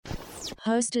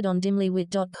Hosted on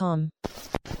dimlywit.com.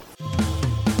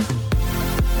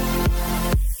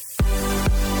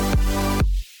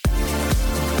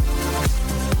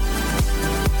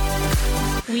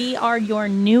 We are your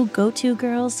new go-to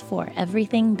girls for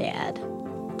everything bad.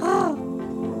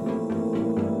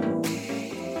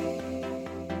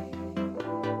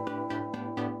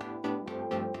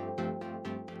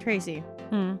 Tracy,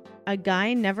 a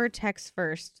guy never texts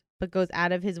first, but goes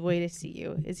out of his way to see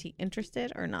you. Is he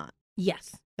interested or not?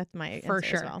 Yes. That's my answer For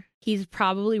sure. as well. He's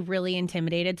probably really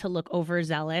intimidated to look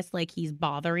overzealous, like he's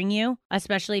bothering you,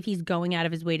 especially if he's going out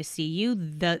of his way to see you.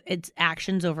 It's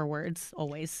actions over words,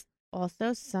 always. Also,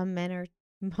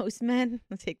 most men,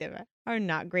 let's take that back, are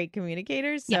not great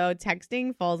communicators. So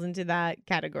texting falls into that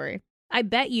category. I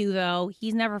bet you, though,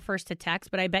 he's never first to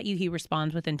text, but I bet you he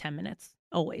responds within 10 minutes.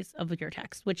 Always of your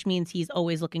text, which means he's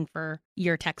always looking for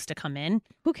your text to come in.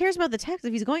 Who cares about the text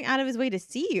if he's going out of his way to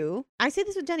see you? I say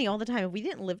this with Denny all the time. If we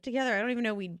didn't live together, I don't even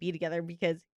know we'd be together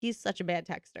because he's such a bad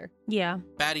texter. Yeah.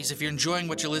 Baddies, if you're enjoying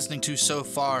what you're listening to so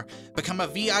far, become a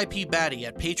VIP baddie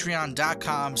at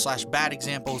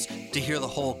patreon.com/badexamples to hear the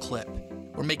whole clip.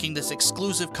 We're making this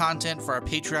exclusive content for our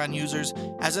Patreon users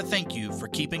as a thank you for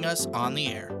keeping us on the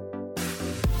air.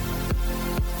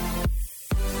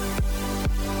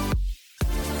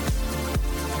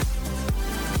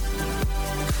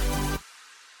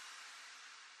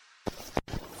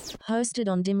 Hosted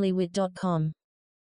on dimlywit.com.